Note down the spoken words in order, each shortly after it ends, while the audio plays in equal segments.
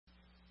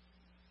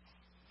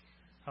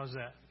How's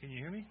that? Can you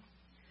hear me?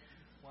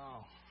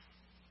 Wow.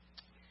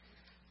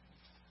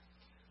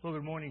 Well,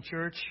 good morning,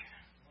 church.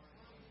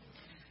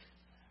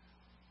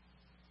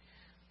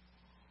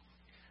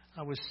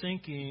 I was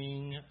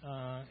thinking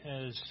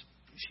as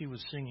she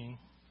was singing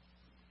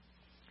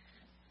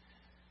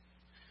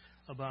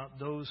about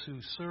those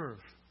who serve.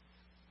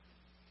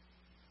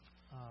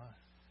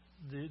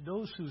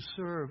 Those who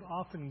serve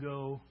often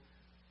go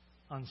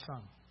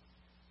unsung.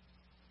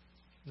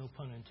 No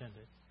pun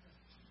intended.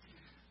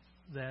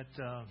 That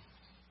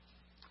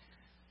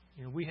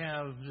we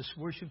have this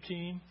worship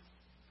team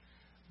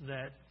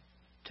that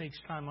takes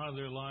time out of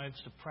their lives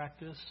to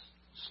practice,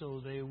 so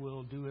they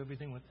will do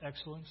everything with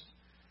excellence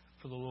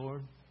for the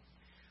Lord.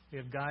 We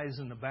have guys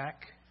in the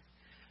back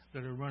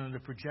that are running the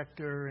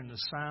projector and the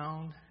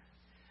sound.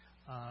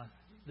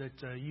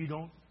 That you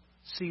don't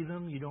see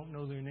them, you don't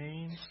know their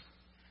names,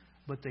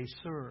 but they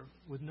serve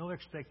with no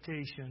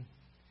expectation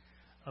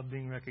of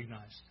being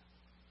recognized,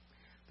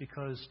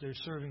 because they're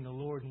serving the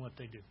Lord in what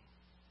they do.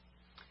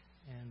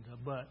 And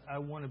but I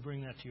want to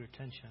bring that to your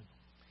attention,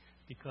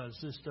 because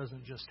this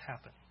doesn't just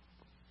happen.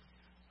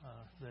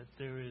 That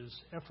there is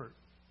effort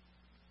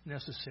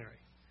necessary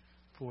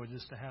for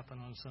this to happen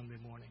on Sunday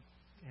morning.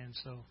 And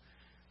so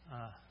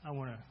I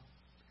want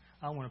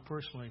to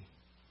personally,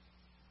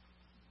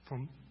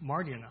 from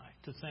Marty and I,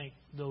 to thank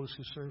those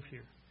who serve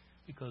here,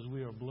 because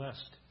we are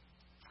blessed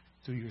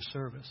through your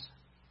service.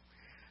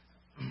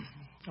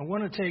 I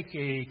want to take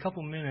a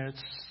couple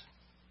minutes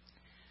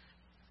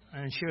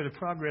and share the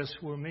progress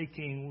we're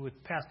making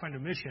with Pathfinder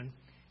Mission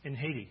in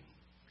Haiti.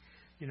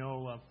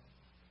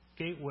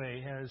 Gateway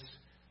has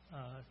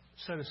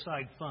set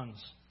aside funds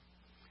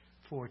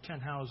for 10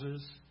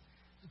 houses,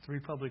 3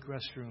 public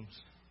restrooms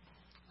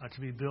to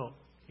be built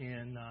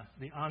in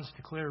the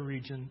Anse-Declaire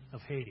region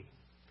of Haiti.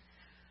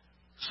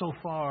 So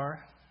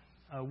far,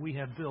 we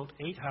have built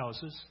 8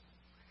 houses.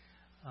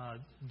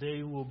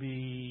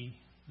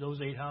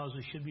 Those 8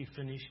 houses should be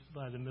finished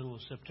by the middle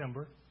of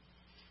September.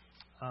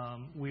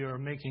 We are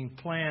making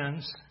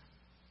plans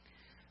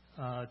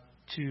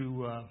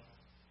to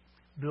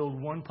build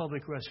 1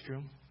 public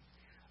restroom.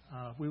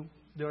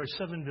 There are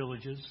 7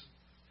 villages.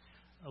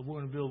 We're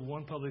going to build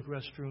 1 public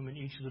restroom in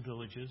each of the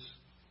villages.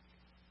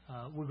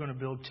 We're going to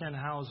build 10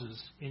 houses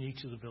in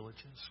each of the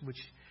villages, which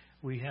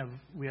we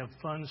have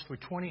funds for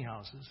 20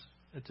 houses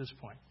at this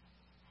point.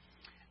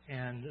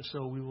 And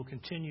so we will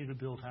continue to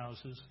build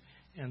houses,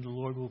 and the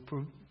Lord will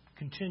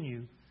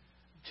continue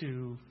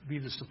to be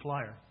the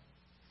supplier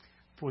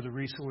for the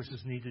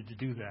resources needed to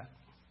do that.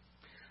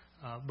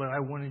 But I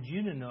wanted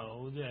you to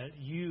know that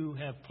you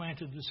have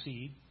planted the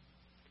seed.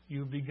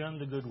 You've begun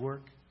the good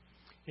work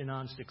in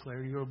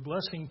Anse-Declaire. You're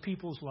blessing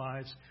people's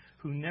lives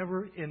who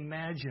never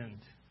imagined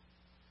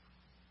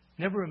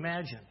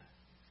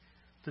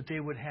that they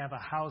would have a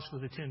house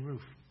with a tin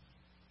roof.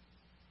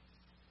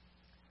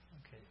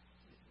 Okay.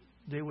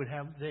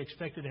 They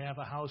expected to have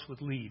a house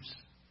with leaves,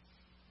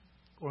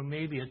 or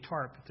maybe a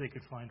tarp if they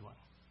could find one.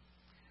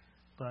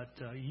 But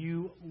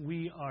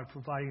we are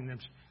providing them,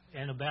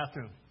 and a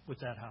bathroom with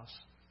that house,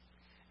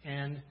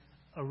 and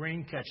a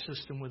rain catch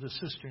system with a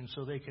cistern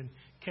so they can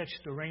catch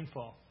the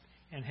rainfall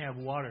and have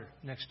water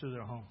next to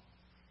their home.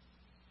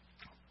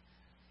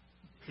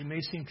 It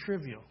may seem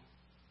trivial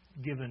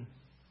given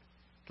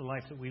the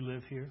life that we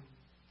live here,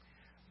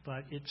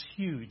 but it's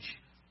huge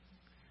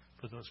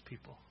for those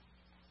people.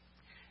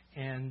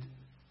 And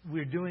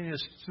we're doing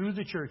this through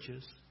the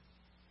churches,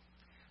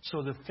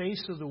 so the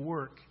face of the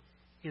work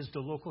is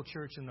the local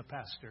church and the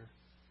pastor,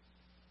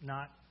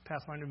 not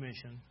Pathfinder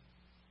Mission,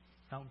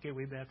 not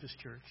Gateway Baptist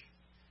Church,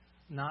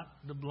 not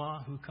the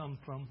Blanc who come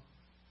from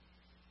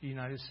the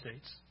United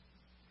States,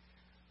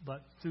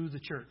 but through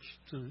the church,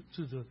 to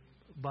the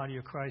body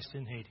of Christ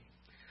in Haiti.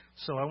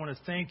 So I want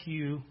to thank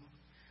you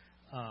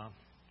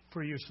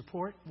for your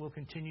support. We'll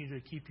continue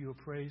to keep you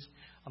appraised.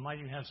 I might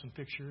even have some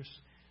pictures.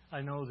 I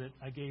know that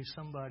I gave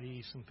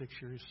somebody some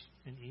pictures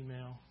in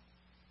email.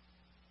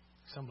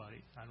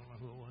 Somebody, I don't know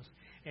who it was.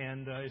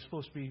 And it's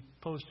supposed to be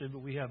posted, but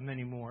we have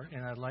many more.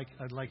 And I'd like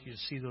you to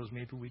see those.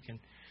 Maybe we can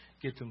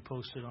get them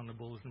posted on the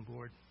bulletin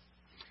board.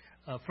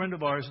 A friend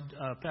of ours,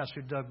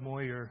 Pastor Doug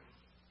Moyer,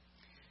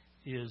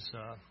 he's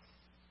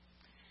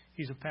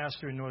a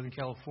pastor in Northern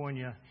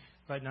California.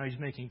 Right now he's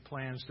making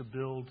plans to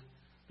build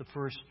the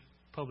first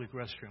public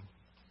restroom.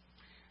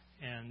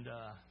 And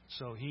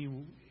so he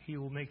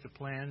will make the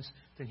plans.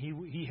 Then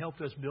he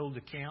helped us build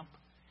a camp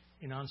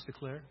in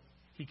Anse-Declaire.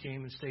 He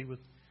came and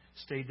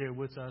stayed there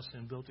with us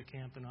and built a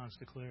camp in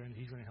Anse-Declaire, and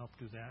he's going to help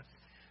do that.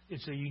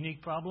 It's a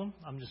unique problem.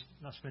 I'm just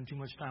not spending too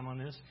much time on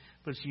this,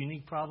 but it's a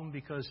unique problem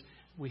because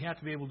we have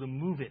to be able to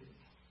move it.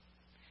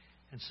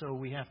 And so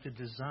we have to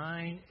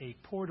design a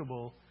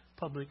portable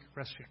public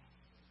restroom.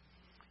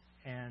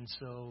 And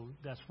so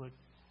that's what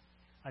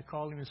I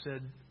called him and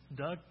said,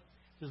 Doug,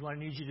 this is what I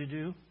need you to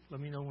do. Let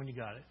me know when you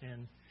got it.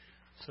 And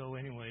so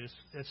anyways,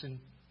 that's in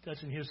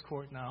his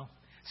court now.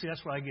 See,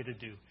 that's what I get to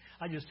do.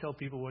 I just tell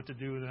people what to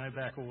do, and then I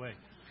back away.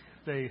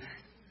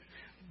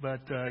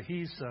 But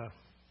he's a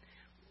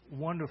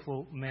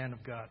wonderful man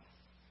of God.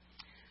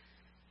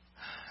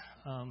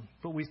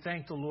 But we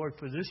thank the Lord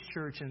for this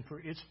church and for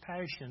its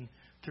passion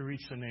to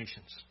reach the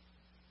nations.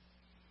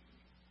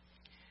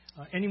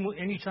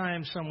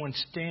 Anytime someone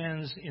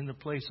stands in the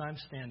place I'm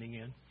standing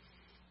in,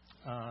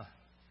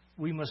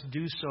 we must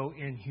do so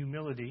in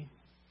humility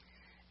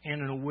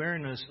and an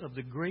awareness of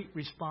the great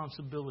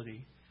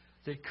responsibility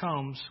that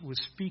comes with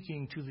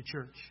speaking to the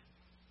church.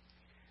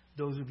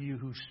 Those of you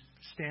who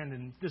stand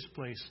in this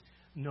place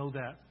know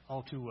that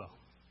all too well.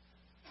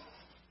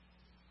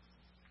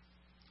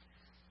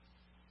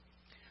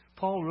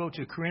 Paul wrote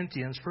to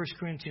Corinthians, 1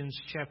 Corinthians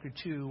chapter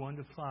 2, 1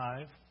 to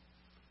 5.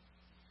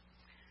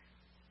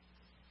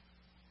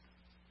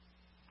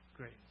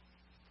 Great.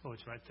 Oh,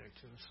 it's right there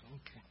too. So,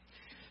 okay.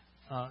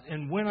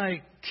 And when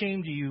I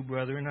came to you,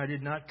 brethren, I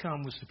did not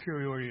come with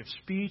superiority of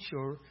speech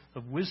or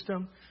of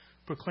wisdom,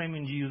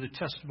 proclaiming to you the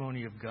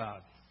testimony of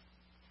God.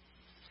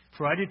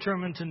 For I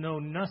determined to know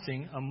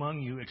nothing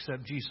among you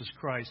except Jesus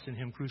Christ and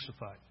Him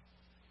crucified.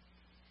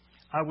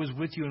 I was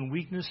with you in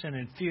weakness and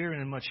in fear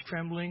and in much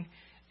trembling,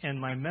 and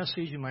my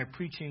message and my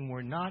preaching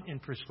were not in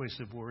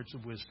persuasive words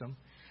of wisdom,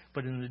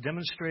 but in the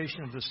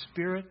demonstration of the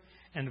Spirit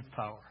and of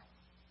power,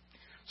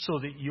 so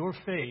that your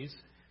faith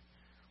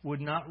would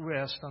not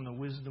rest on the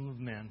wisdom of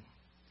men,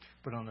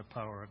 but on the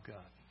power of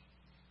God.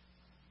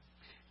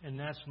 And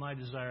that's my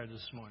desire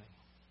this morning,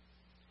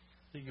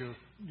 that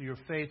your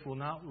faith will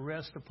not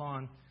rest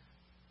upon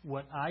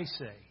what I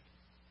say,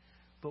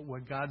 but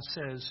what God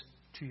says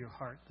to your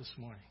heart this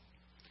morning.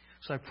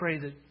 So I pray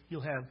that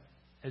you'll have,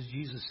 as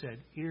Jesus said,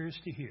 ears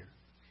to hear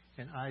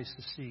and eyes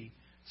to see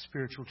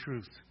spiritual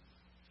truth.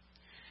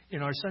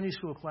 In our Sunday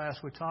school class,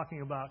 we're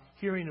talking about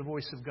hearing the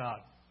voice of God.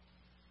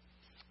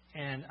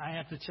 And I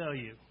have to tell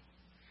you,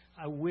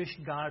 I wish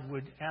God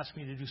would ask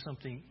me to do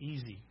something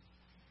easy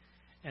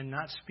and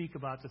not speak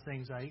about the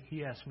things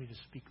He asked me to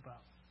speak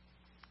about.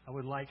 I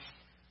would like,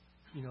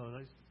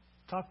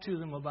 talk to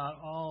them about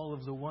all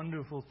of the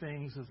wonderful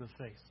things of the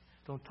faith.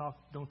 Don't talk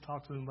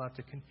to them about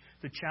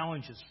the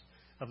challenges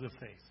of the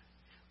faith.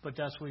 But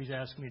that's what He's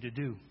asked me to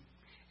do.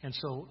 And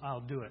so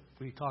I'll do it.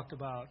 We talked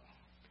about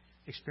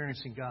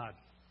experiencing God.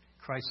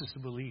 Crisis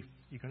of belief.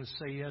 You're going to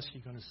say yes,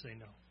 you're going to say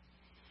no.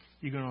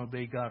 You're going to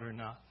obey God or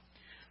not.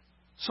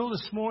 So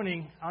this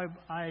morning,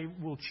 I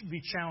will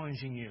be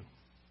challenging you.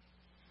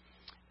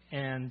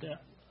 And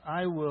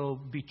I will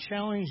be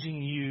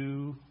challenging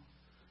you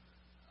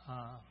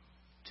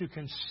to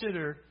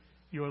consider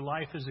your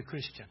life as a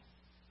Christian.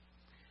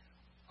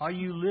 Are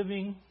you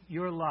living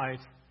your life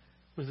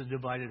with a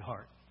divided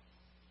heart?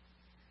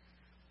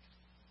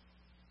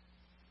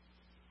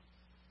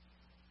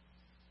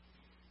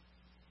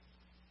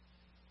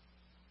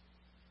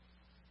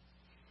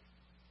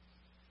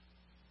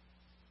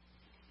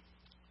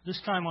 This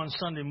time on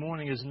Sunday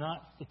morning is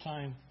not the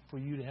time for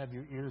you to have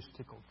your ears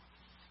tickled.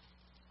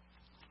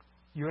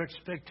 Your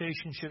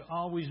expectation should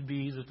always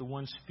be that the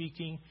one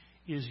speaking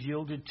is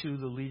yielded to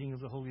the leading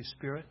of the Holy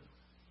Spirit.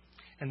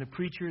 And the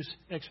preacher's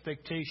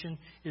expectation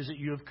is that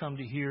you have come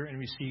to hear and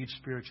receive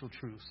spiritual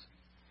truth.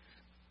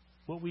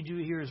 What we do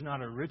here is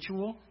not a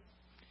ritual,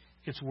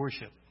 it's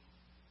worship.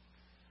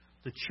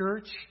 The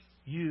church,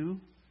 you,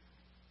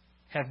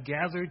 have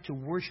gathered to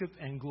worship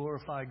and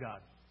glorify God,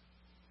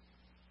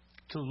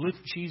 to lift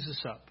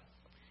Jesus up,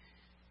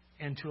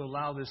 and to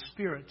allow the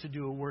Spirit to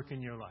do a work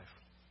in your life.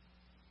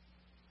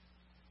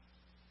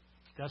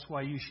 That's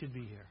why you should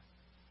be here.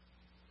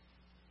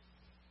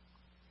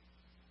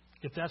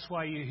 If that's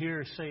why you're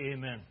here, say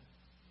amen.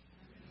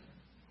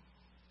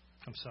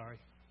 I'm sorry.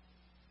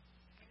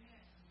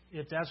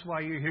 If that's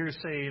why you're here,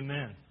 say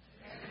amen.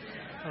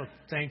 Oh,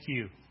 thank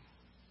you.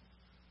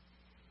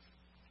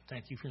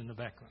 Thank you from the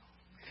background.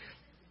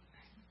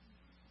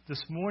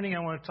 This morning I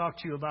want to talk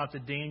to you about the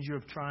danger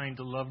of trying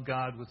to love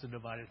God with a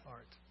divided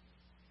heart.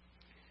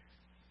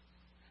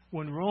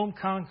 When Rome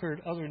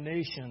conquered other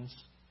nations,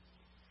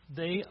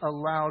 they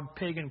allowed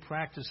pagan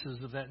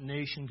practices of that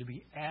nation to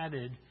be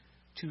added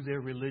to their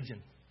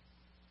religion.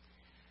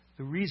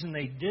 The reason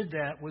they did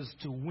that was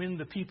to win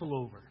the people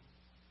over.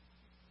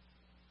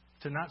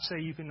 To not say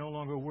you can no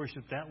longer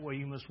worship that way,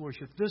 you must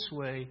worship this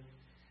way.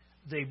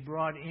 They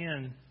brought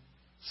in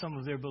some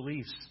of their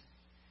beliefs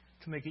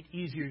to make it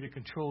easier to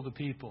control the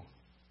people.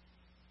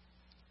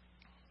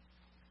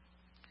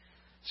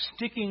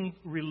 Sticking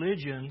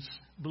religions,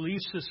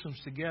 belief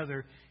systems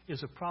together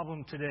is a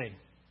problem today.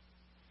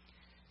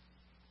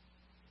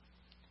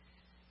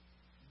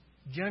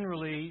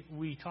 Generally,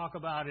 we talk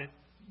about it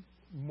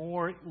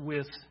more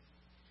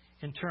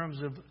in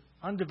terms of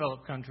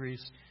undeveloped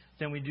countries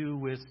than we do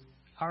with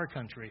our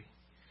country.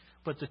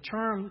 But the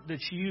term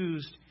that's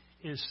used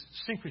is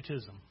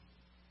syncretism.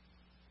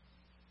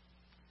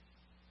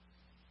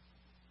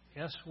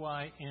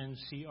 S-Y-N-C-R-E-T-I-S-M.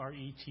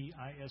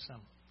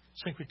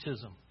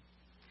 Syncretism.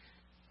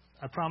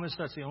 I promise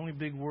that's the only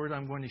big word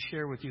I'm going to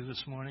share with you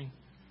this morning.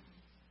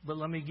 But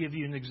let me give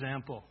you an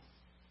example.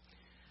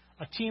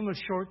 A team of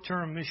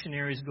short-term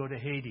missionaries go to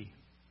Haiti.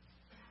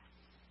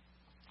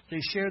 They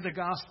share the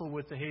gospel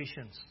with the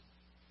Haitians.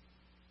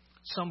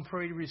 Some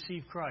pray to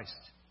receive Christ.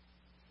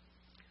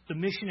 The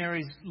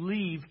missionaries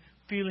leave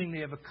feeling they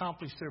have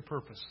accomplished their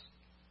purpose.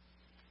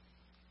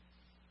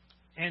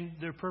 And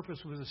their purpose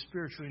was a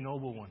spiritually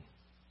noble one.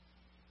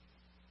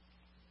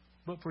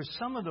 But for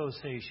some of those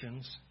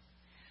Haitians,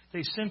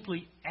 they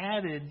simply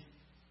added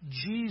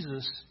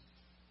Jesus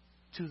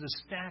to the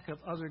stack of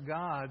other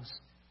gods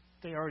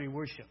they already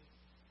worship.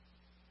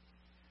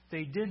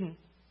 They didn't,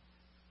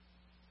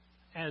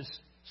 as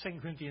 2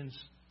 Corinthians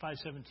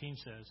 5:17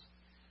 says,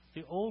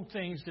 the old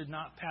things did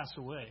not pass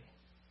away.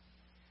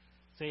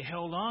 They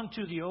held on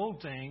to the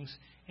old things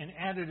and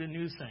added a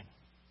new thing.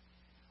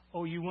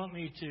 Oh, you want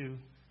me to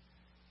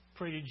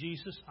pray to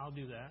Jesus? I'll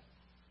do that.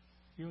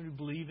 You want to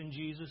believe in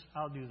Jesus?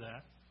 I'll do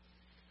that.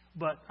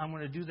 But I'm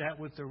going to do that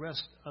with the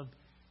rest of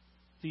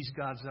these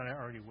gods that I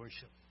already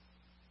worship.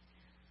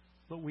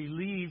 But we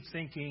leave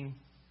thinking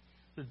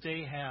that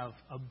they have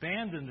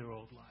abandoned their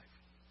old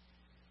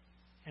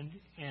life.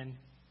 And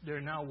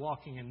they're now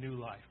walking a new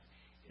life.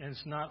 And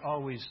it's not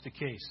always the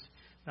case.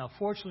 Now,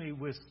 fortunately,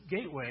 with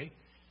Gateway,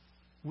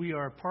 we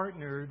are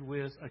partnered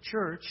with a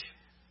church,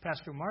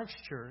 Pastor Mark's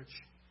church,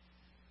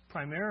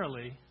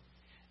 primarily,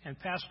 and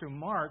Pastor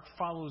Mark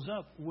follows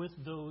up with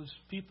those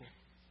people.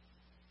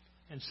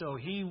 And so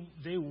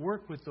they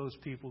work with those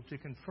people to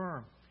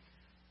confirm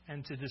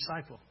and to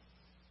disciple.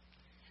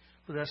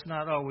 But that's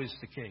not always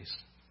the case.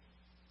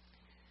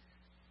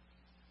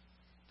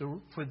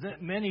 For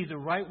many, the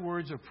right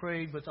words are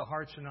prayed, but the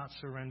hearts are not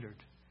surrendered.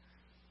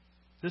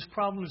 This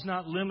problem is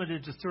not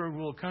limited to third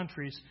world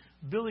countries.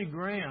 Billy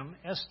Graham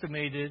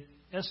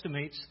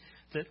estimates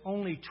that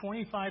only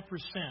 25%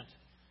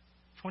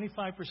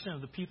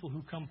 of the people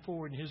who come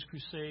forward in his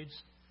crusades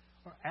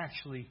are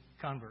actually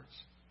converts.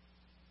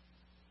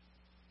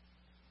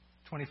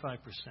 25%.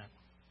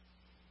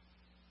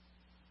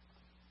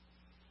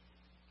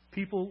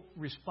 People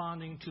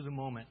responding to the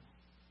moment.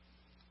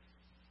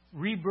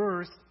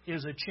 Rebirth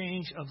is a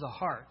change of the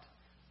heart,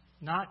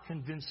 not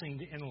convincing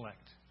the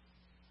intellect.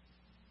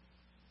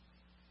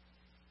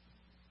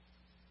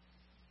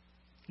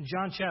 In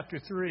John chapter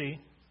 3,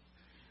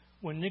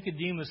 when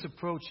Nicodemus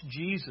approached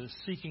Jesus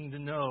seeking to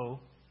know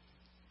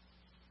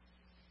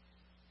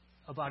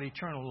about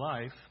eternal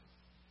life,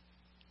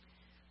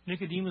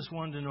 Nicodemus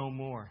wanted to know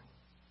more.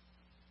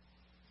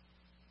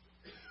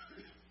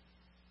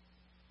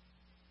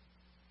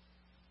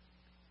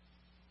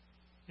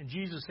 And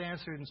Jesus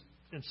answered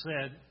and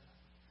said,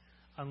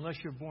 unless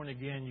you're born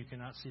again, you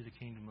cannot see the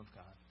kingdom of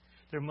God.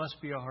 There must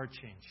be a heart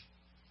change.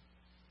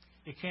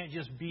 It can't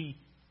just be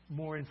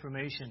more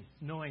information,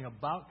 knowing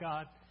about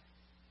God.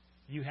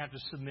 You have to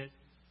submit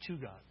to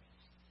God.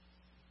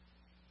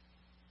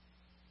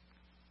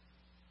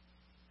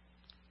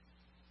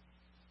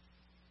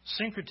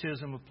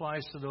 Syncretism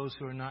applies to those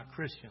who are not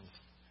Christians.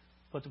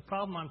 But the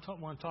problem I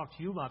want to talk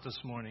to you about this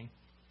morning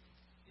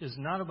is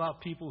not about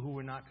people who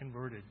were not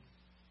converted,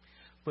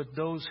 but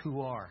those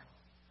who are.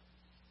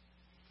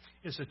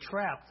 It's a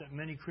trap that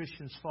many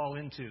Christians fall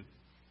into.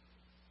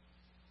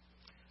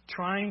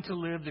 Trying to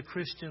live the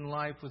Christian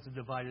life with a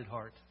divided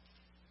heart.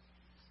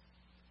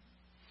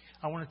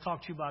 I want to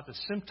talk to you about the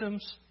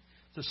symptoms,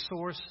 the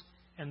source,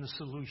 and the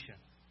solution.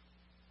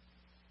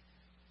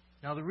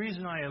 Now, the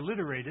reason I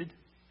alliterated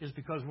is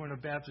because we're in a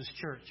Baptist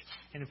church.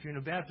 And if you're in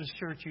a Baptist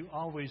church, you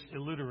always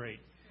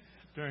alliterate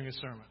during a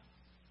sermon.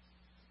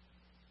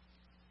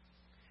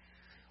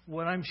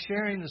 What I'm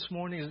sharing this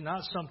morning is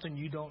not something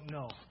you don't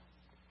know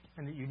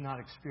and that you've not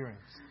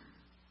experienced.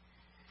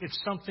 It's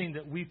something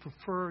that we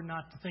prefer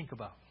not to think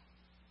about.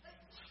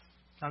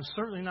 I'm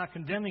certainly not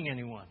condemning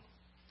anyone.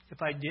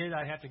 If I did,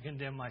 I'd have to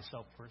condemn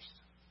myself first.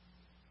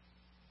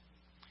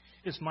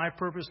 It's my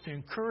purpose to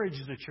encourage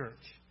the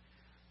church,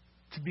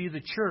 to be the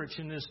church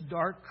in this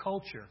dark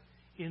culture,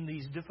 in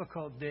these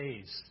difficult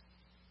days.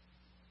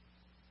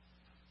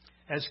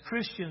 As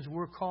Christians,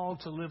 we're called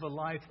to live a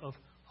life of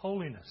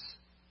holiness,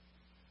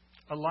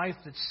 a life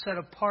that's set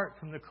apart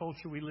from the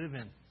culture we live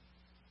in.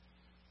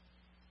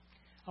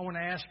 I want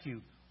to ask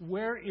you,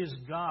 where is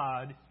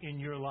God in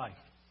your life?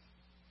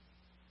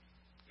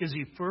 Is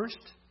He first?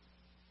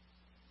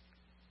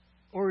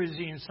 Or is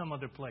He in some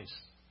other place?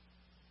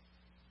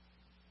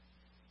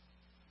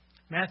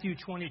 Matthew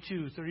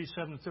 22,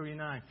 37,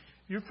 39.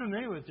 You're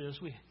familiar with this.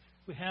 We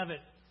have it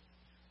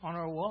on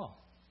our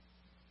wall.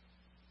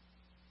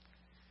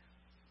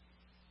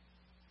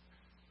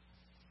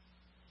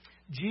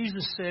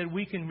 Jesus said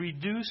we can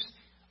reduce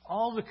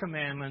all the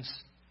commandments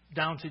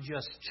down to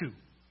just two.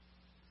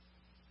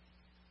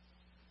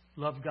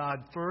 Love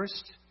God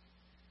first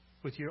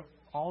with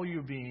all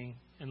your being,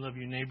 and love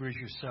your neighbor as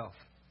yourself.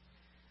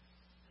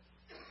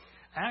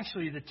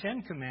 Actually, the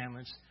 10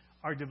 Commandments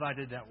are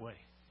divided that way.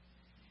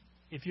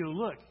 If you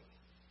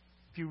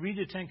read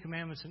the 10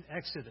 Commandments in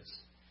Exodus,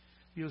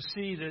 you'll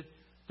see that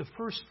the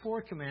first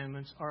 4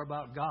 commandments are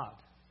about God.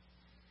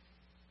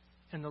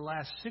 And the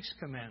last 6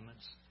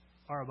 commandments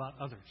are about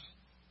others.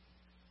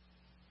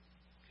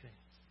 Okay.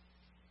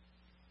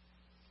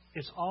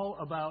 It's all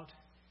about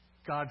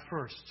God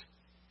first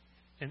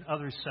and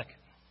others second.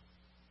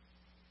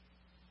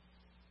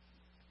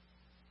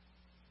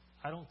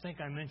 I don't think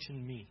I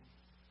mentioned me.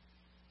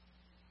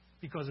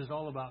 because it's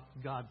all about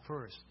God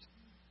first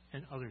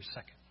and others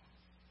second.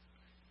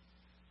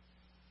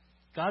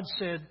 God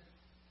said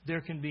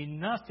there can be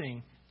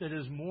nothing that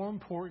is more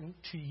important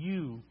to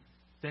you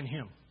than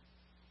Him.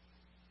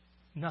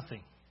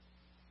 Nothing.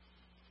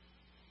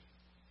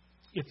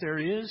 If there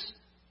is,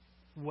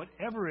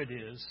 whatever it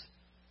is,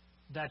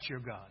 that's your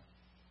God.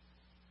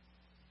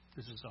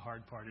 This is the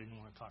hard part I didn't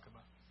want to talk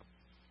about.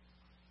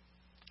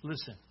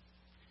 Listen.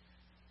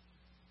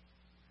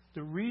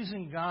 The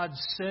reason God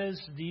says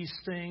these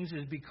things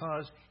is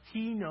because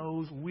He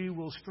knows we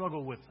will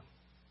struggle with them.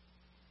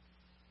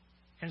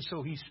 And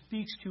so He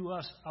speaks to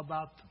us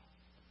about them.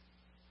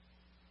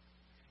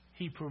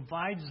 He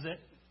provides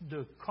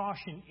the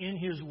caution in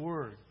His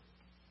Word.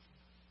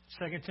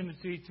 2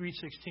 Timothy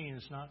 3:16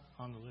 is not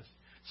on the list.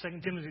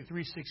 2 Timothy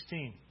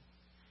 3:16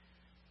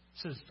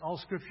 says, all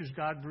Scripture is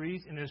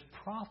God-breathed and is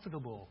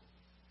profitable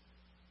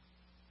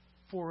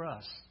for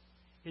us.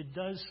 It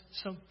does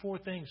four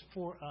things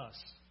for us.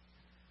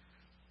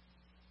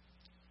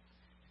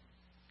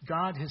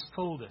 God has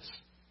told us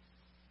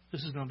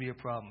this is going to be a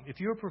problem. If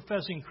you're a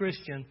professing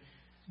Christian,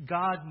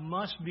 God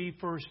must be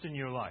first in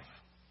your life.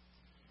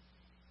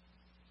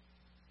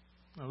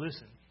 Now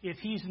listen, if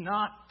He's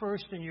not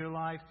first in your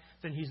life,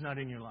 then He's not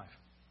in your life.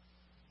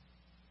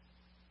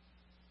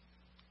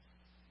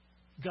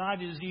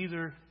 God is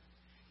either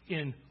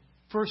in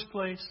first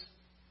place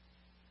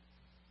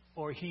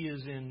or He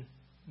is in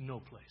no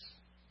place.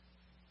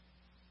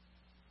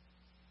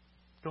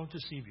 Don't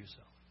deceive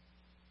yourself.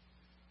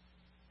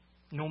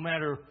 No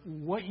matter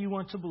what you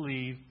want to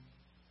believe,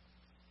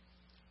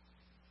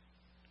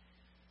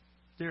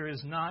 there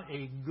is not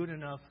a good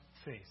enough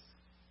faith.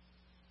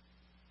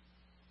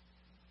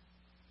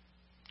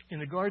 In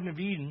the Garden of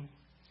Eden,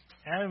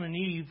 Adam and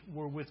Eve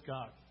were with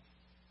God.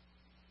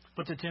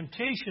 But the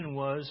temptation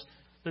was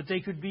that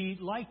they could be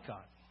like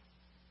God.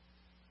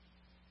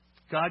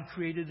 God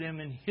created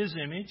them in His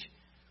image,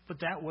 but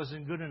that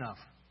wasn't good enough.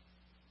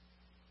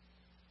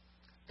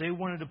 They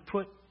wanted to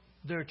put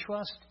their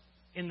trust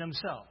in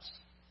themselves.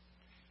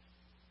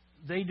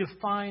 They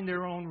defined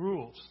their own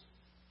rules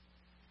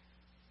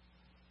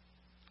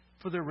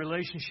for their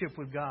relationship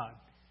with God.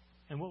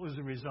 And what was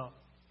the result?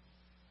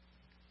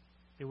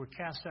 They were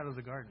cast out of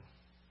the garden.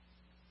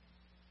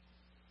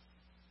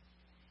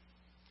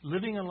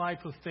 Living a life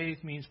of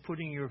faith means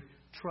putting your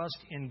trust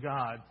in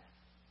God,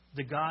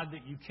 the God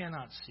that you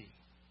cannot see.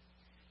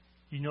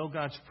 You know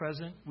God's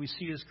present. We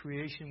see His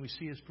creation. We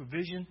see His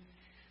provision.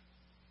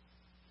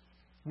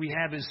 We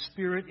have His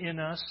Spirit in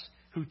us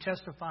who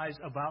testifies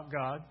about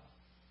God.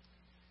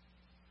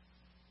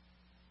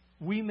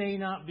 We may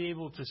not be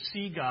able to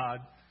see God,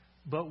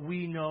 but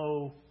we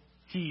know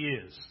He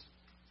is.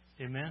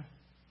 Amen?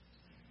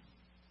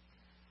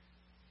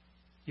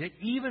 Yet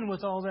even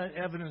with all that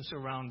evidence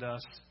around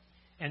us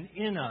and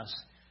in us,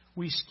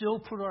 we still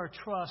put our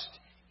trust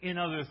in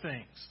other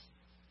things.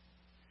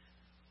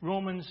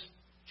 Romans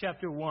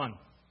chapter 1,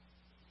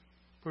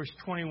 verse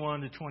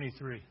 21 to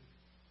 23. It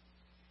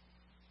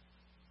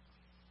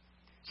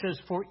says,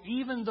 for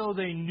even though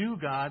they knew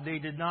God, they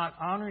did not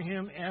honor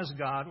Him as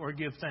God or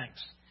give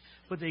thanks.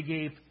 But they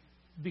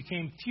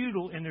became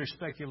futile in their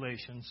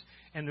speculations,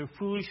 and their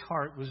foolish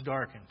heart was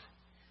darkened.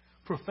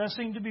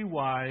 Professing to be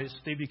wise,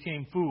 they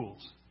became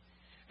fools,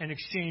 and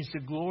exchanged the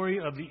glory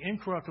of the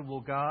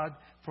incorruptible God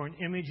for an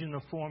image in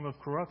the form of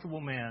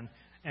corruptible man,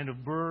 and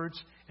of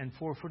birds, and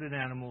four-footed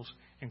animals,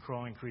 and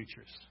crawling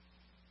creatures.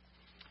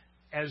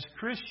 As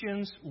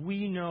Christians,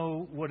 we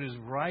know what is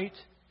right,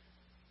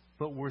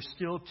 but we're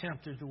still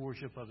tempted to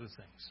worship other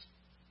things,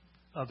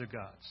 other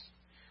gods.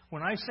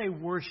 When I say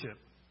worship,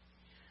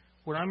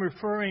 what I'm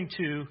referring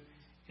to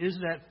is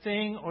that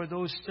thing or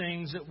those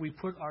things that we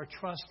put our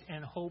trust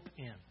and hope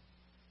in.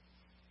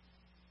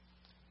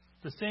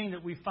 The thing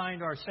that we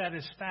find our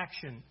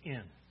satisfaction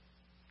in.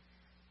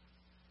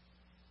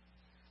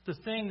 The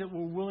thing that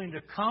we're willing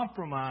to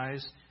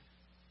compromise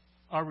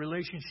our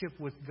relationship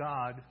with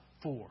God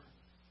for.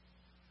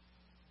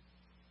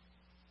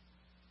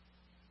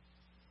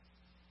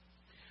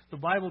 The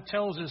Bible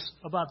tells us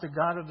about the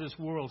god of this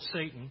world,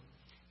 Satan,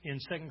 in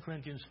 2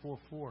 Corinthians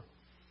 4:4.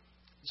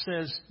 It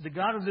says, the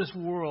god of this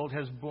world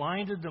has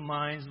blinded the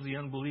minds of the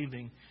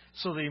unbelieving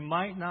so they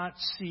might not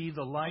see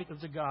the light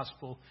of the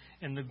gospel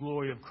and the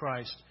glory of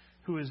Christ,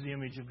 who is the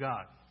image of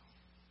God.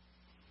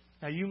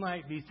 Now you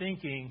might be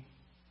thinking,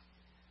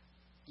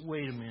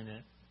 wait a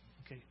minute.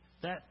 Okay,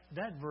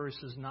 that verse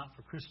is not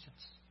for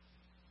Christians.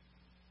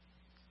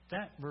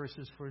 That verse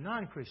is for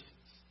non-Christians.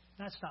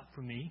 That's not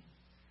for me.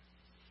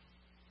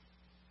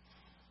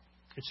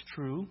 It's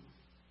true.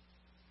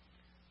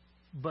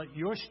 But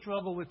your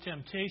struggle with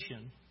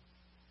temptation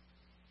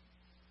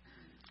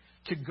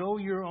to go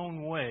your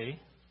own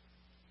way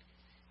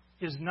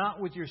is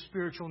not with your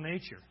spiritual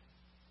nature.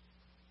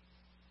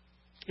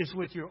 It's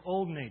with your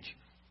old nature,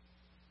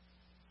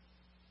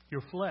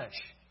 your flesh.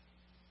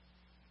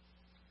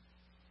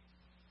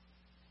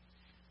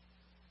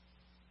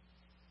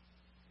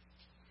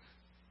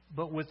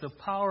 But with the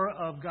power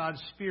of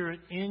God's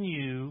Spirit in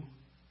you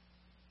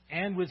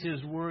and with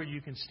His Word, you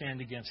can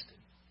stand against it.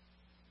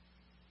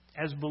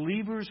 As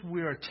believers,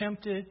 we are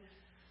tempted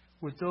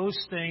with those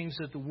things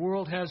that the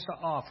world has to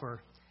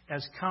offer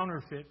as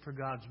counterfeit for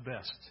God's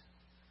best.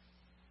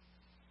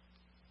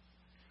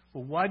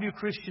 Well, why do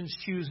Christians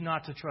choose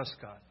not to trust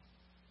God?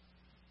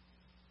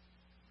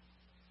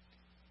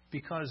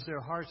 Because their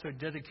hearts are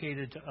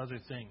dedicated to other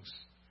things.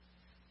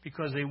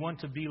 Because they want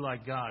to be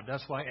like God.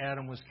 That's why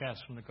Adam was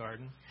cast from the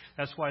garden.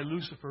 That's why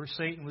Lucifer,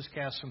 Satan, was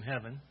cast from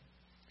heaven.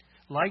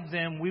 Like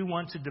them, we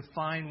want to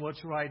define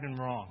what's right and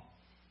wrong.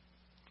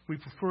 We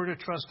prefer to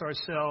trust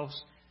ourselves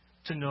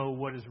to know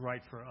what is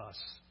right for us.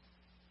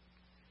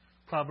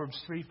 Proverbs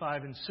 3,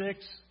 5, and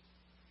 6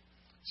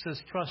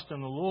 says, trust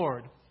in the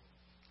Lord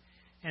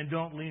and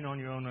don't lean on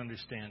your own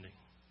understanding.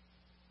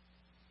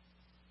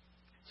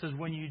 It says,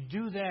 when you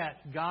do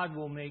that, God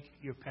will make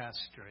your path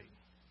straight.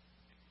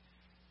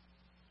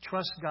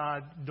 Trust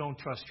God, don't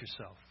trust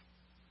yourself.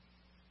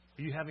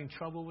 Are you having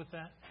trouble with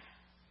that?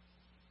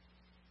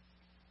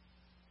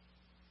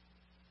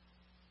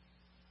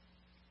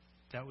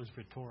 That was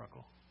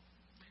rhetorical.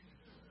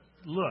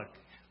 Look,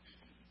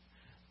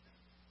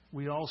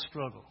 we all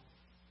struggle.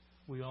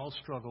 We all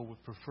struggle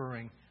with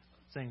preferring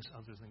things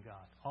other than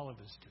God. All of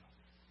us do.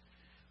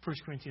 1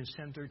 Corinthians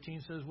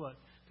 10:13 says what?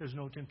 There's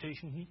no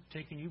temptation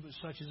taken you, but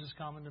such as is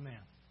common to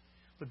man.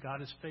 But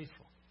God is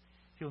faithful.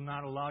 He'll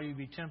not allow you to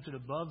be tempted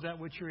above that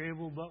which you're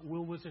able, but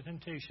will with the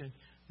temptation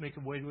make a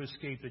way to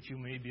escape that you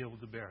may be able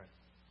to bear it.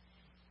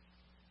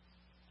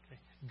 Okay.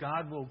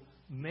 God will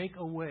make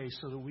a way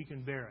so that we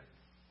can bear it.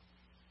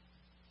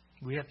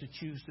 We have to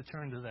choose to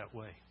turn to that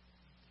way.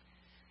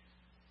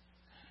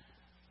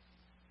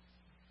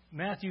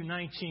 Matthew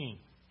 19,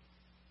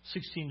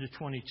 16 to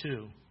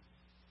 22.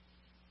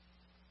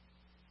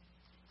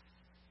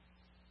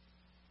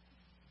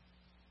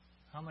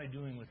 How am I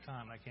doing with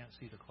time? I can't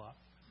see the clock.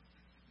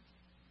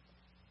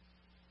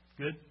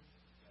 Good?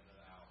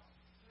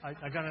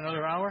 I got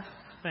another hour?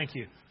 Thank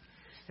you.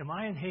 Am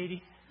I in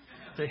Haiti?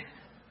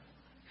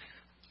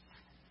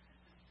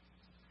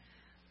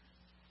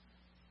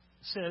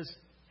 Says,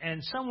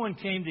 and someone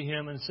came to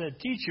him and said,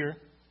 Teacher,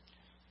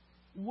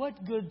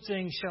 what good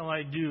thing shall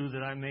I do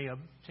that I may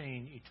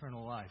obtain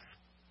eternal life?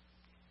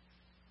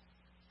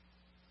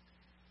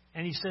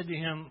 And he said to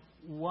him,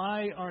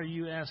 why are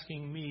you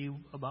asking me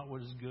about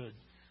what is good?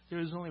 There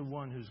is only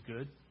one who's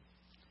good.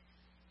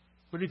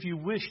 But if you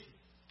wish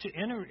to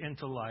enter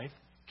into life,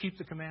 keep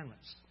the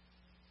commandments.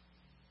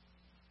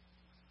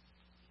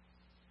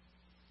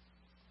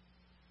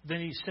 Then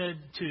he said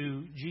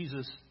to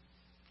Jesus,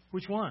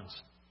 which ones?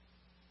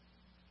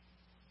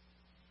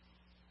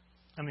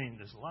 I mean,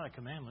 there's a lot of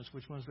commandments.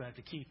 Which ones do I have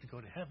to keep to go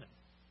to heaven?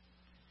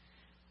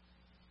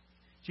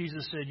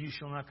 Jesus said, you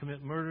shall not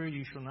commit murder,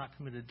 you shall not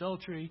commit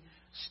adultery,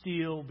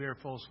 steal, bear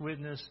false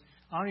witness,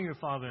 honor your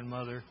father and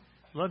mother,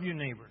 love your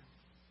neighbor.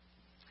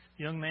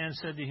 The young man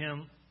said to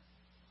him,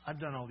 I've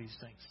done all these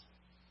things.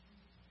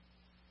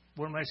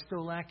 What am I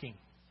still lacking?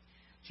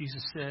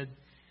 Jesus said,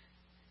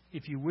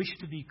 if you wish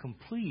to be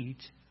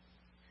complete,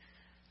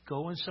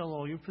 go and sell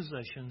all your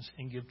possessions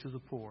and give to the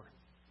poor,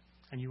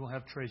 and you will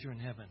have treasure in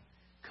heaven.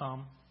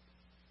 Come,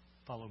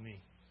 follow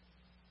me.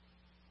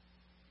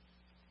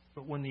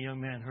 But when the young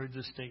man heard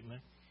this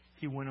statement,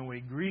 he went away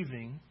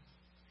grieving,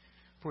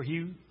 for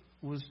he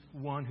was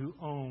one who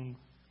owned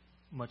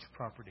much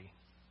property.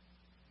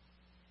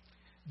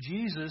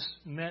 Jesus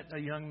met a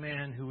young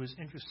man who was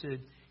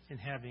interested in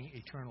having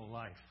eternal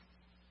life.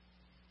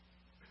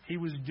 He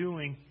was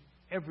doing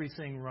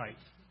everything right.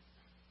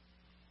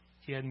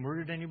 He hadn't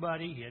murdered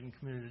anybody. He hadn't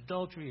committed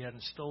adultery. He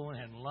hadn't stolen.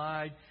 Hadn't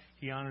lied.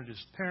 He honored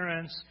his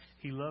parents.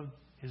 He loved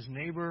his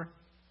neighbor.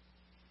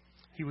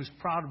 He was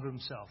proud of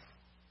himself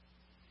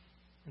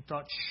and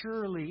thought,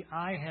 surely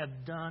I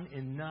have done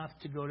enough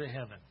to go to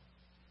heaven.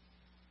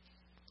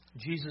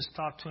 Jesus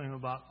talked to him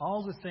about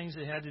all the things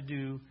that had to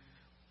do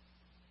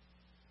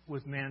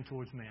with man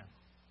towards man.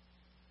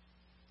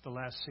 The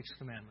last 6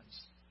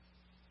 commandments.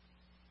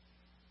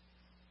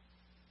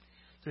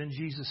 Then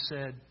Jesus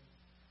said,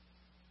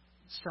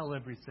 sell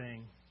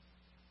everything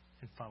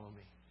and follow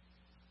me.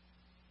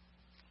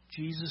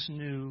 Jesus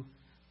knew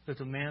that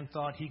the man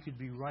thought he could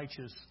be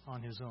righteous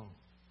on his own.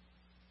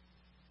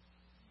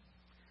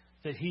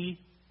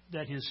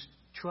 That his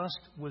trust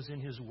was in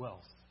his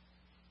wealth.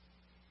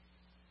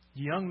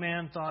 The young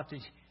man thought that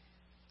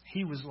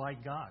he was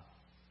like God.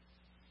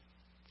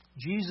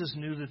 Jesus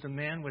knew that the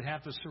man would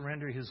have to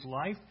surrender his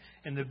life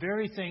and the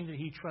very thing that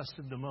he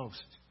trusted the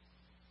most.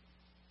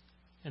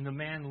 And the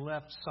man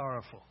left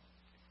sorrowful.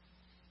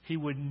 He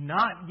would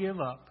not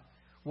give up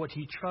what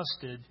he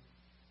trusted,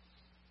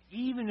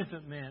 even if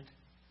it meant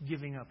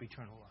giving up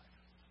eternal life.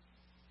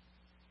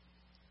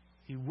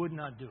 He would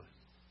not do it.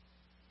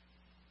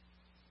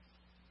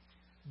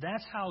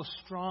 That's how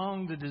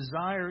strong the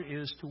desire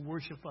is to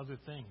worship other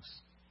things.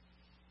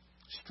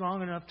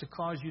 Strong enough to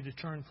cause you to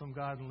turn from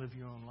God and live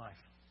your own life.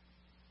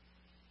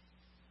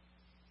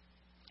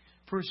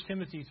 1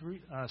 Timothy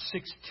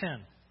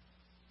 6:10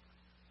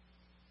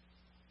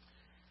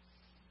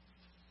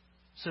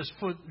 says,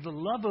 for the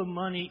love of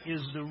money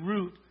is the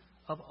root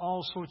of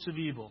all sorts of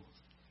evil.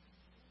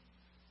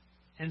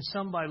 And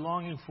some, by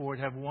longing for it,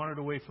 have wandered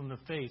away from the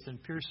faith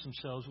and pierced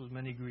themselves with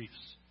many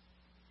griefs.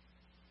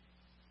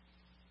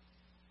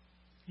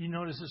 You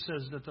notice it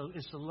says that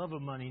it's the love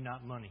of money,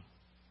 not money.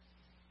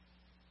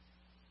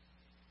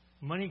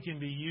 Money can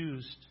be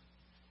used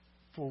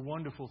for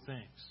wonderful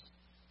things,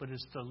 but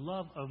it's the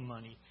love of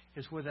money.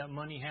 It's where that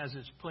money has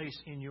its place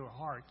in your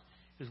heart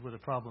is where the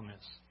problem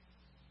is.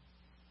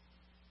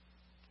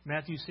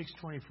 Matthew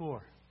 6:24.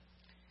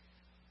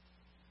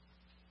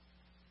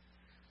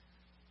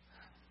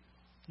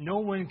 No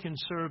one can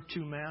serve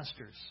two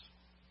masters.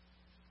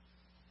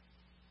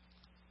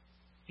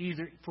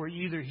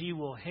 Either he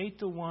will hate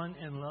the one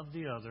and love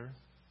the other,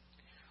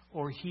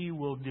 or he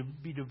will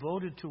be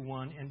devoted to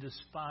one and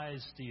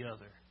despise the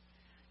other.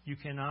 You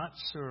cannot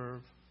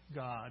serve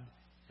God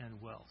and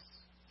wealth.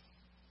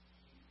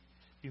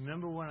 You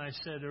remember when I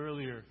said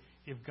earlier,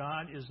 if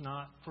God is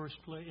not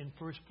in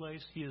first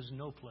place, He is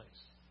no place.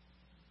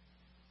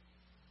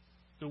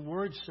 The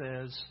Word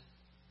says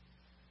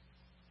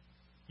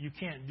you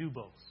can't do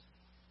both.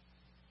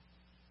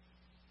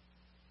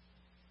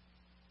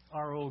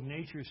 Our old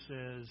nature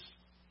says,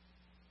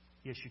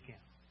 yes, you can.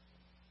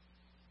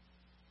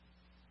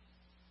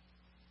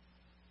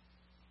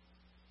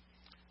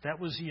 That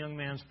was the young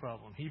man's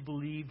problem. He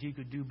believed he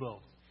could do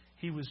both.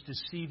 He was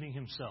deceiving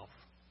himself.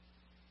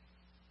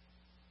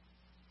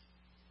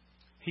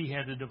 He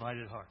had a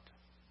divided heart.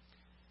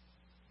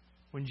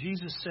 When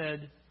Jesus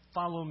said,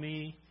 "Follow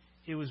me,"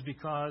 it was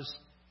because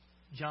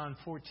John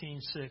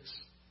 14:6.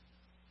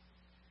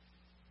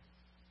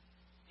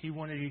 He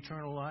wanted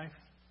eternal life.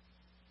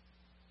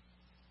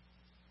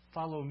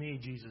 Follow me,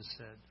 Jesus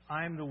said.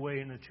 I am the way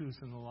and the truth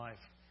and the life.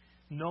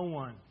 No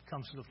one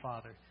comes to the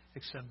Father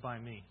except by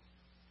me.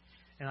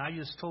 And I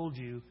just told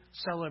you,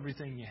 sell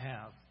everything you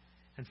have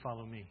and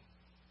follow me.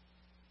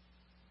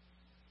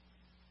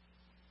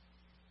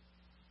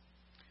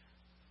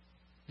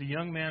 The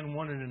young man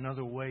wanted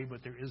another way,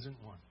 but there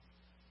isn't one.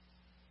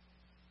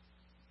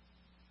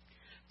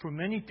 For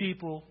many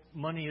people,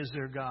 money is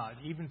their God,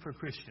 even for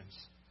Christians.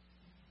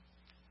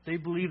 They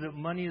believe that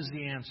money is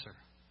the answer.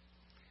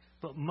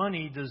 But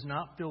money does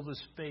not fill the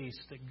space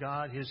that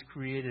God has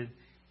created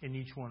in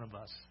each one of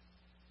us.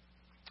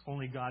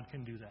 Only God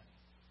can do that.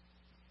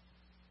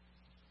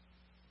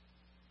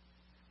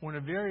 When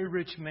a very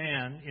rich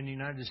man in the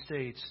United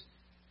States,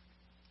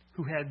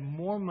 who had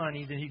more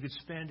money than he could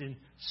spend in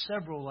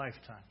several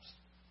lifetimes,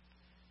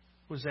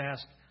 was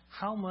asked,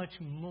 "How much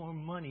more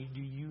money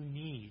do you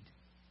need?"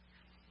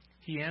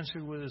 He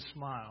answered with a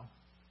smile,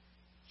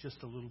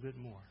 "Just a little bit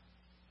more."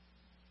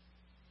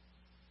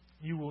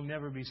 You will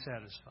never be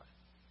satisfied.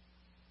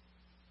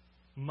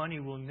 Money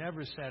will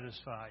never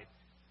satisfy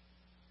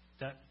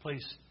that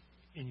place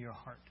in your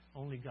heart.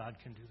 Only God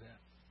can do that.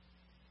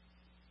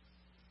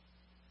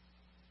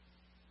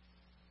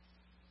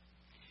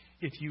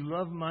 If you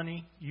love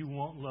money, you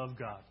won't love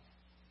God.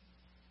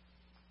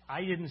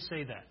 I didn't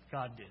say that.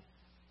 God did.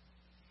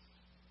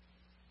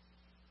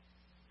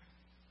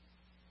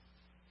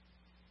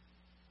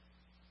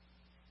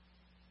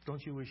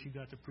 Don't you wish you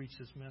got to preach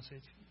this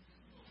message?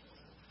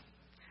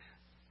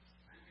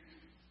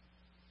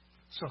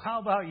 So how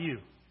about you?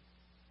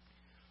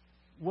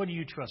 What do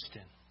you trust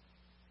in?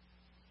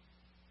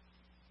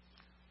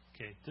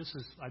 Okay,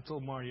 I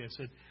told Marty, I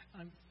said,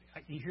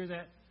 you hear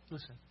that?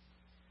 Listen,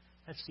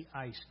 that's the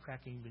ice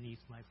cracking beneath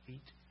my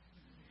feet.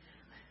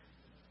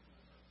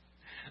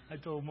 I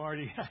told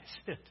Marty, I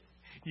said,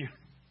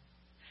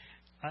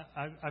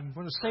 I'm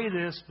going to say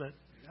this, but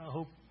I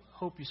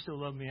hope you still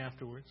love me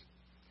afterwards.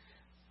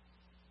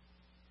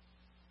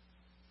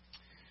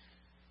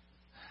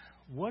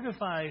 What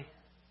if I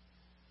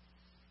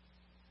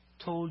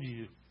told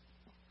you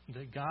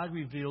that God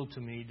revealed to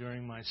me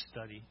during my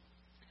study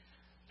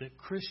that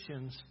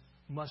Christians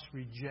must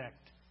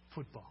reject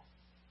football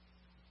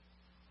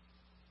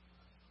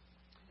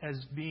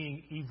as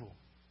being evil?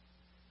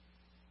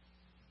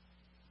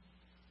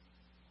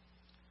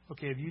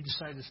 Okay, if you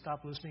decide to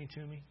stop listening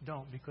to me,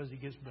 don't, because it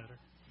gets better.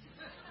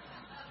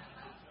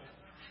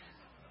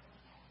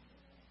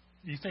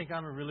 You think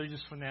I'm a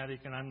religious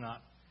fanatic, and I'm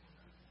not.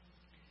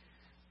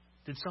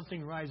 Did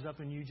something rise up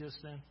in you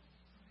just then?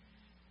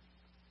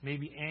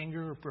 Maybe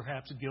anger, or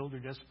perhaps guilt or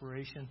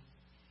desperation?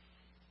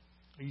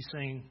 Are you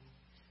saying,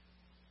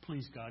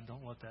 "Please, God,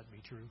 don't let that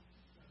be true"?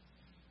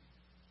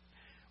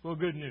 Well,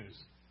 good news.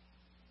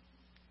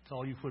 To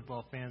all you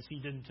football fans, He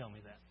didn't tell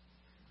me that.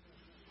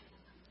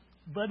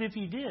 But if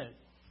He did,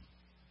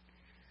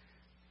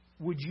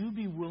 would you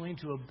be willing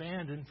to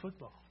abandon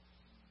football?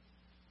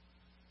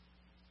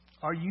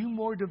 Are you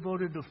more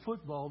devoted to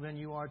football than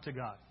you are to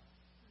God?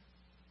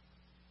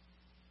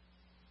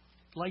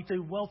 Like the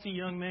wealthy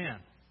young man,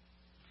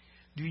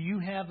 do you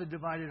have a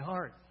divided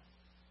heart?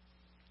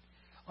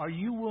 Are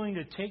you willing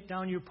to take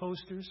down your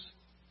posters,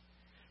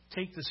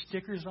 take the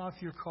stickers off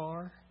your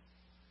car,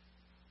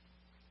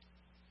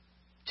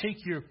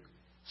 take your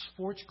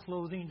sports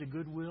clothing to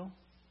Goodwill,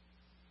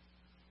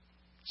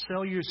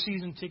 sell your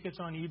season tickets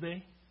on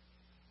eBay?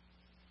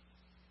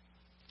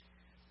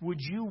 Would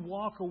you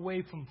walk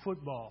away from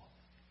football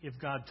if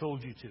God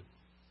told you to?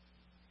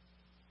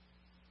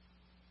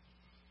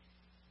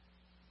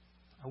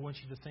 I want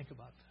you to think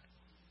about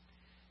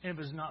that. And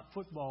if it's not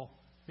football,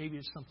 maybe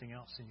it's something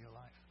else in your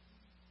life.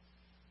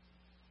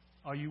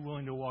 Are you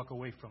willing to walk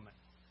away from it?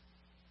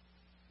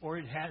 Or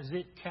has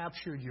it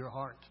captured your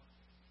heart?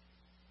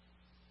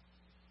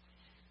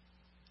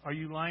 Are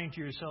you lying to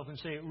yourself and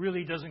say, it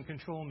really doesn't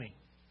control me,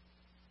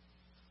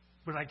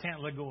 but I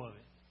can't let go of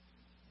it?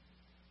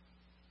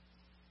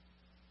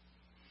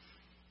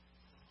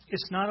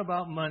 It's not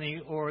about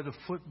money or the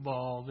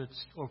football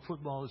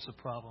football that's the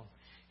problem.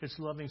 It's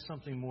loving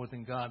something more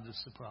than God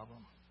that's the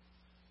problem.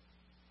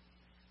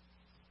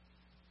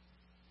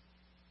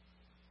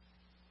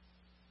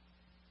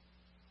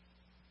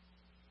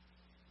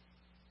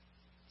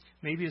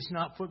 Maybe it's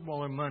not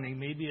football or money.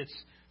 Maybe it's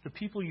the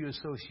people you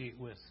associate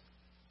with.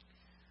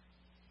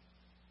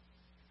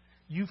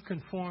 You've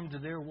conformed to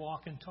their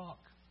walk and talk.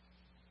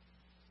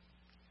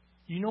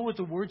 You know what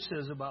the Word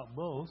says about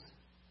both,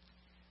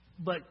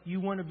 but you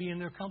want to be in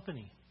their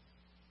company.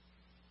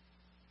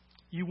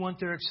 You want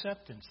their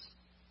acceptance,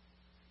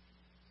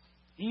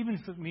 even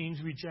if it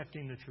means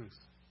rejecting the truth.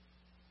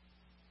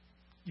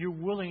 You're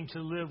willing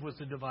to live with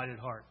a divided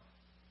heart.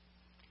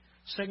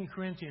 2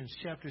 Corinthians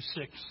chapter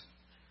 6,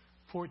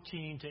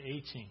 14 to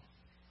 18.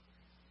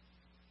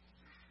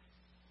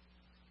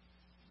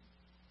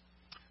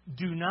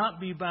 Do not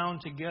be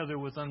bound together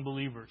with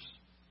unbelievers.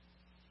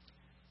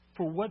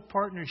 For what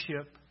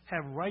partnership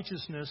have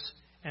righteousness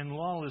and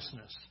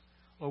lawlessness?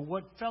 Or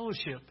what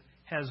fellowship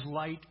has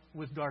light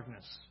with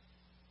darkness?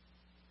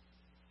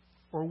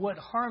 Or what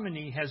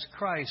harmony has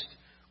Christ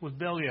with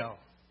Belial?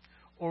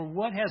 Or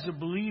what has a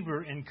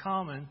believer in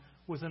common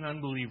with an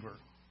unbeliever?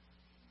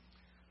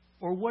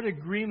 Or what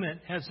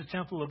agreement has the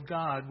temple of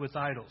God with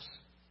idols?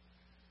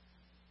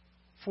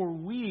 For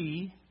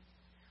we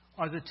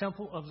are the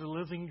temple of the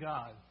living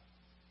God.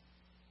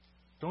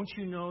 Don't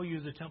you know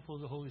you're the temple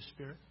of the Holy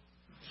Spirit?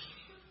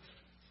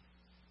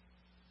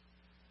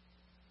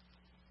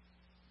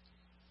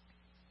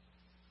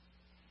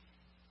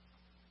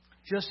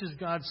 Just as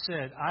God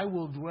said, I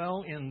will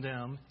dwell in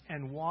them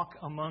and walk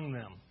among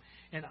them,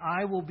 and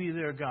I will be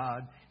their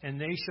God,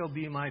 and they shall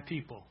be my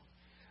people.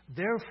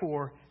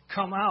 Therefore,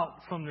 come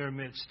out from their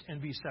midst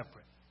and be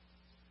separate,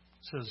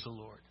 says the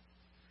Lord.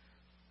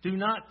 Do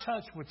not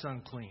touch what's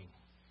unclean,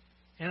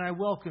 and I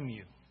welcome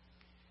you.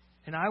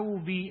 And I will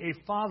be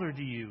a father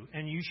to you,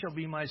 and you shall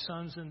be my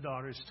sons and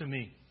daughters to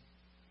me,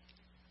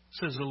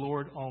 says the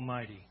Lord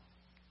Almighty.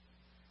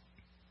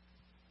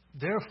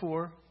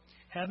 Therefore,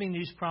 having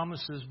these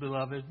promises,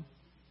 beloved,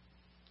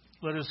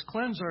 let us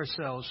cleanse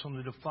ourselves from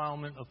the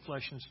defilement of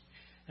flesh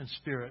and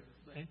spirit,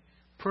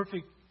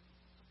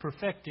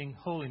 perfecting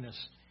holiness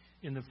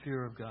in the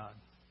fear of God.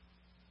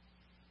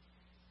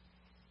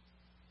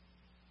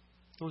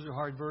 Those are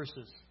hard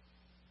verses.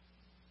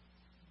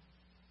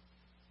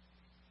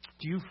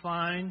 Do you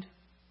find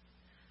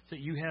that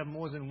you have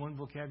more than one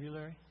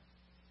vocabulary?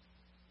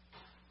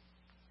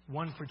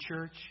 One for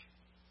church,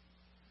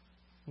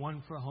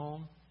 one for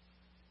home,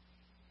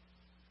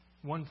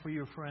 one for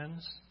your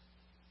friends,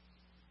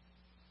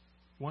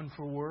 one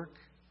for work?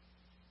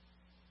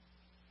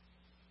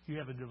 You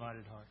have a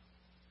divided heart.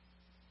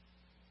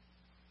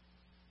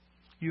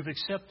 You've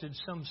accepted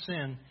some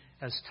sin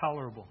as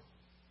tolerable.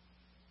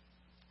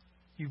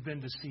 You've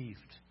been deceived.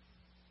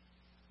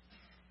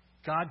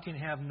 God can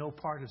have no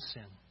part of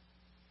sin.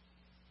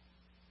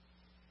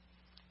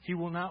 He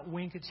will not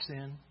wink at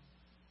sin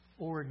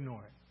or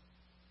ignore it.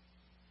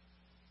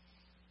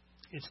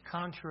 It's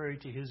contrary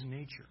to His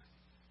nature.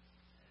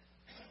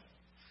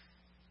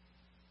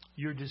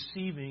 You're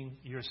deceiving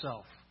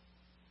yourself.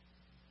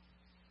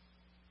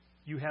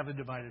 You have a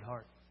divided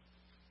heart.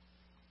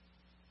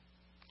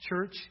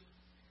 Church,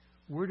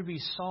 we're to be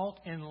salt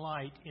and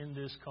light in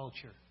this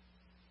culture,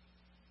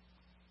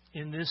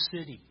 in this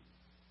city.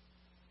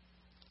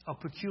 A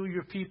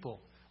peculiar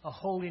people, a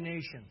holy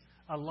nation,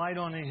 a light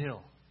on a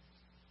hill.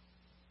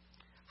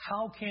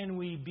 How can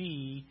we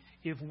be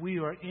if we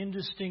are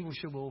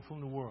indistinguishable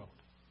from the world?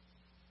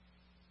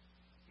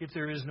 If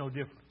there is no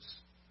difference?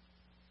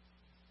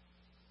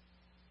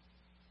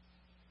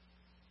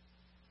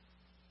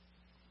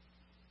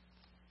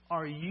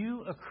 Are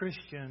you a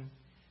Christian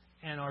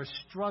and are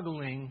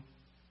struggling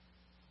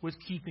with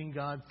keeping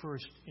God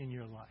first in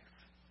your life?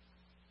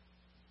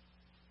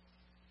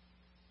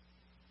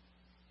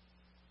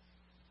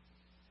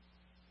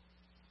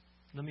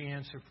 Let me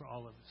answer for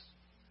all of us.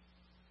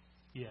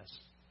 Yes.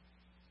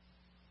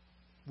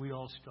 We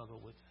all struggle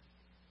with it.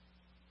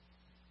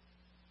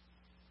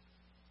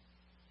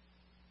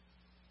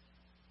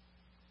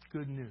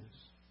 Good news.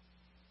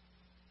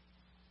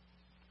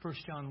 1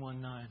 John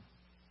 1:9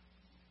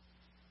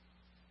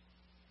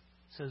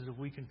 says if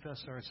we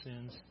confess our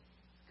sins,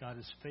 God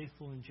is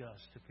faithful and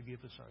just to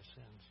forgive us our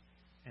sins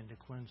and to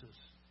cleanse us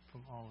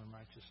from all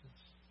unrighteousness.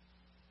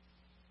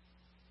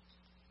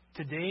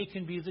 Today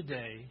can be the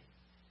day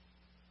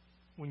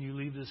when you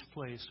leave this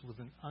place with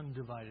an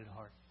undivided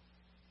heart.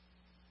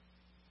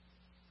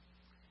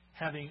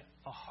 Having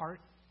a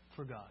heart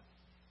for God.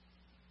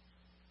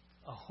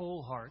 A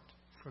whole heart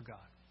for God.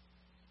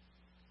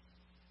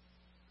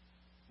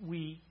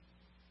 We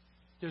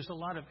there's a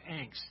lot of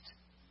angst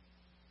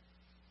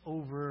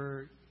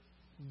over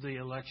the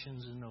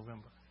elections in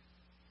November.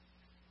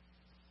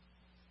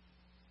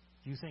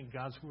 Do you think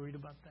God's worried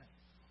about that?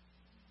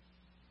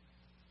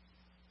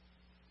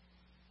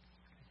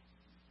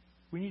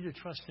 We need to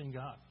trust in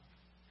God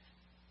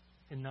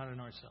and not in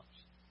ourselves.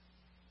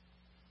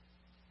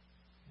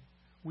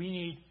 We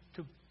need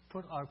to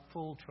put our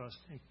full trust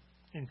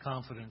and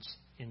confidence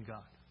in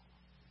God.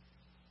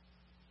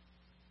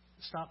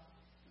 Stop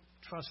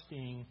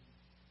trusting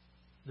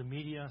the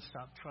media.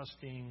 Stop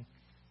trusting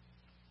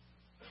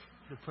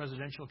the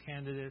presidential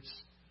candidates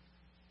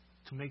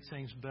to make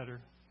things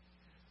better.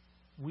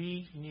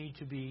 We need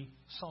to be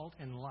salt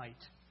and light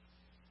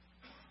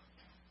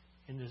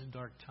in this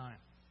dark time.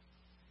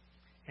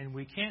 And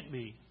we can't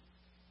be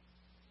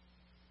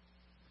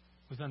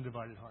with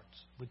undivided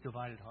hearts, with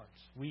divided hearts.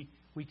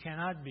 We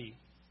cannot be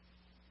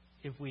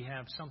if we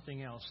have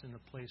something else in the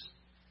place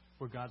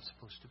where God's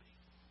supposed to be.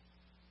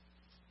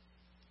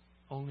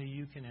 Only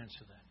you can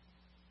answer that.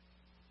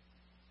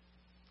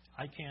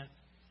 I can't.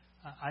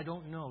 I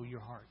don't know your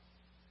heart.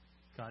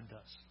 God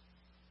does.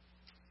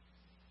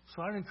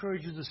 So I'd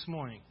encourage you this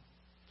morning.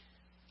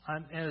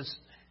 I'm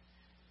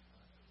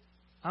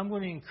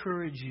going to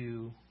encourage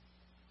you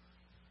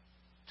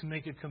to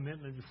make a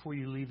commitment before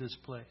you leave this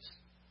place.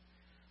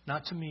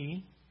 Not to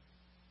me,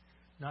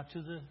 not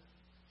to the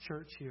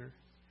church here,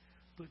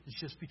 but it's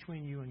just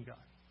between you and God.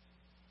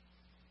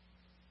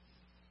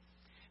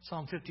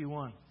 Psalm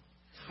 51,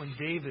 when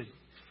David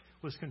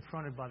was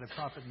confronted by the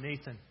prophet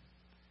Nathan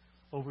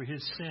over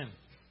his sin.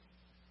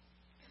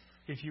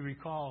 If you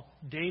recall,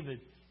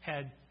 David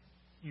had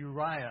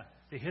Uriah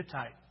the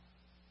Hittite,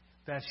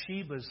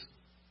 Bathsheba's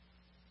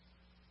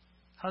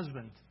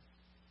husband,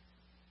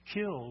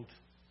 killed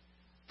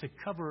to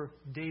cover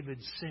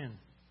David's sin.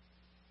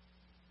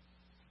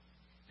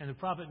 And the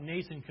prophet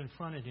Nathan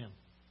confronted him.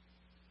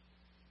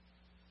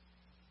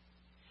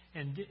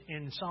 And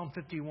in Psalm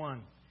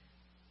 51,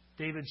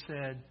 David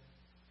said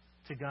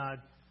to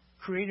God,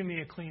 "Create in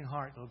me a clean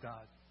heart, O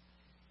God,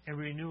 and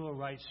renew a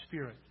right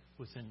spirit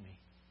within me.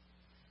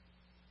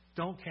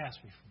 Don't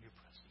cast me from your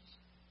presence."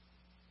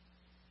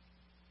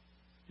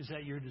 Is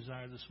that your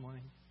desire this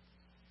morning?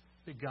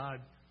 That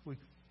God would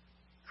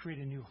create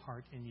a new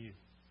heart in you?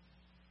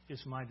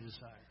 It's my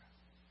desire.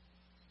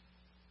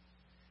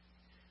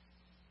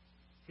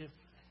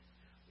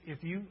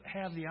 If you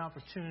have the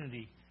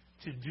opportunity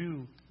to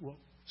do what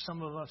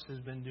some of us has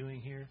been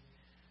doing here,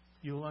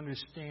 you'll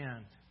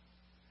understand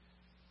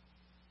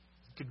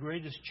the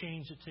greatest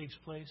change that takes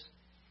place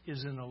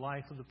is in the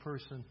life of the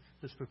person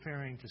that's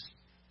preparing to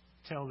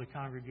tell the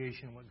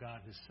congregation what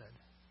God has said.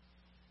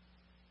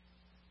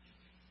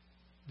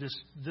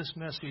 This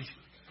message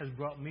has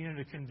brought me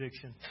into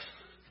conviction,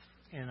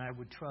 and I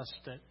would trust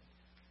that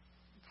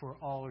for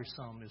all or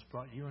some has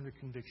brought you under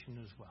conviction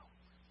as well.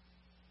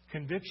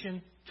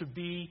 Conviction to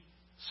be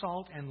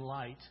salt and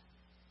light.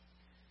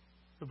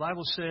 The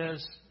Bible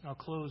says, and I'll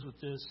close with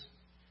this,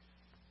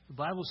 the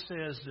Bible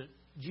says that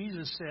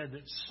Jesus said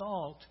that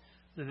salt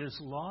that has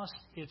lost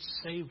its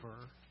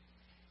savor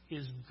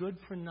is good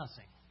for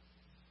nothing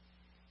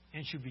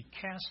and should be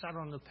cast out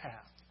on the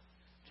path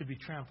to be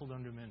trampled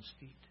under men's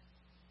feet.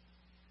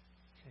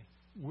 Okay.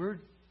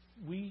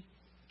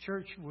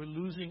 Church, we're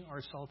losing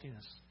our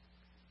saltiness.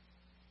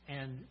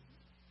 And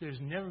there's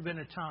never been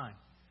a time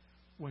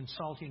when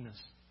saltiness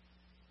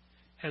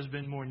has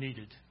been more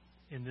needed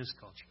in this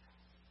culture.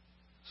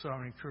 So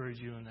I encourage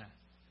you in that.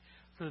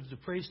 So if the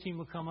praise team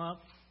will come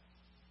up.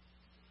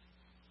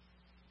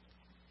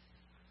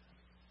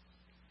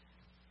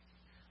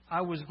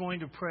 I was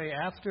going to pray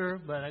after,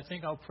 but I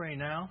think I'll pray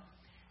now.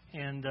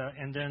 And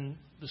then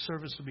the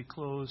service will be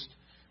closed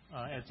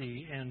at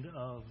the end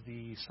of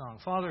the song.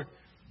 Father,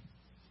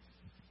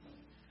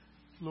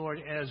 Lord,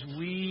 as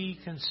we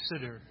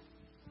consider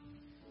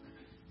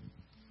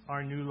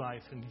our new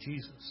life in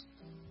Jesus,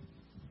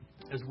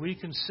 as we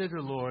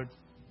consider, Lord,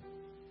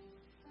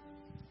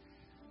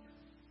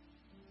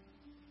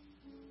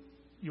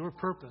 your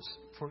purpose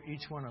for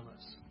each one of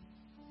us,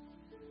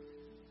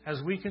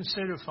 as we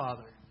consider,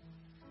 Father,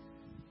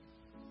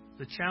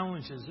 the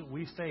challenges that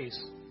we face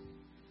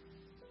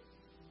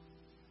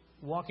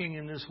walking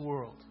in this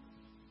world,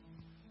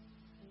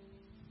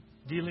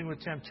 dealing with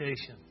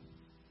temptation,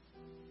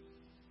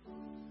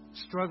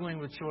 struggling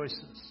with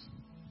choices.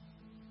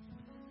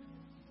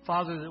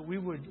 Father, that we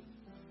would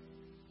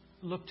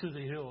look to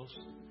the hills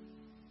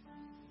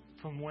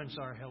from whence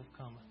our help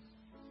cometh.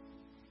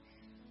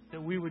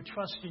 That we would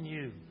trust in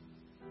you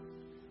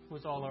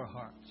with all our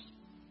hearts.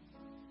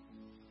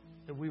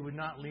 That we would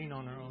not lean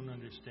on our own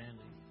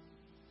understanding.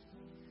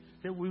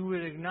 That we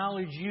would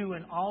acknowledge you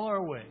in all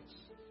our ways.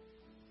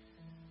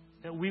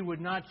 That we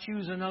would not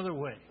choose another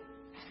way.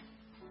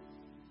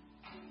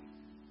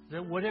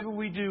 That whatever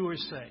we do or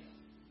say,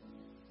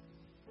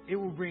 it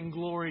will bring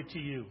glory to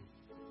you.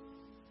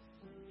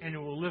 And it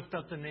will lift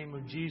up the name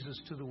of Jesus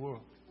to the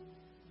world.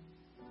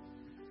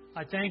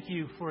 I thank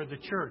you for the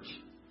church,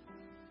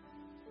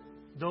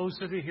 those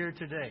that are here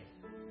today.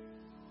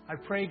 I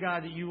pray,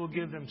 God, that you will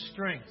give them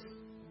strength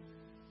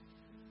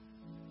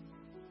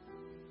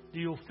that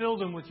you'll fill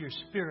them with your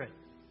Spirit,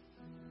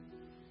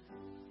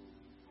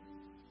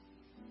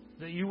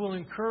 that you will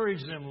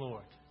encourage them,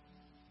 Lord,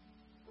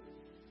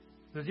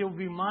 that they'll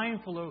be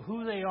mindful of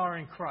who they are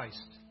in Christ,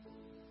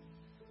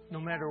 no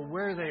matter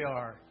where they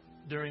are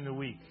during the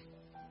week.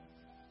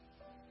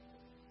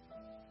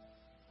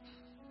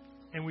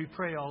 And we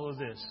pray all of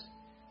this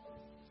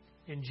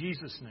in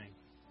Jesus' name.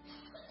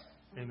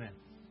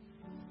 Amen.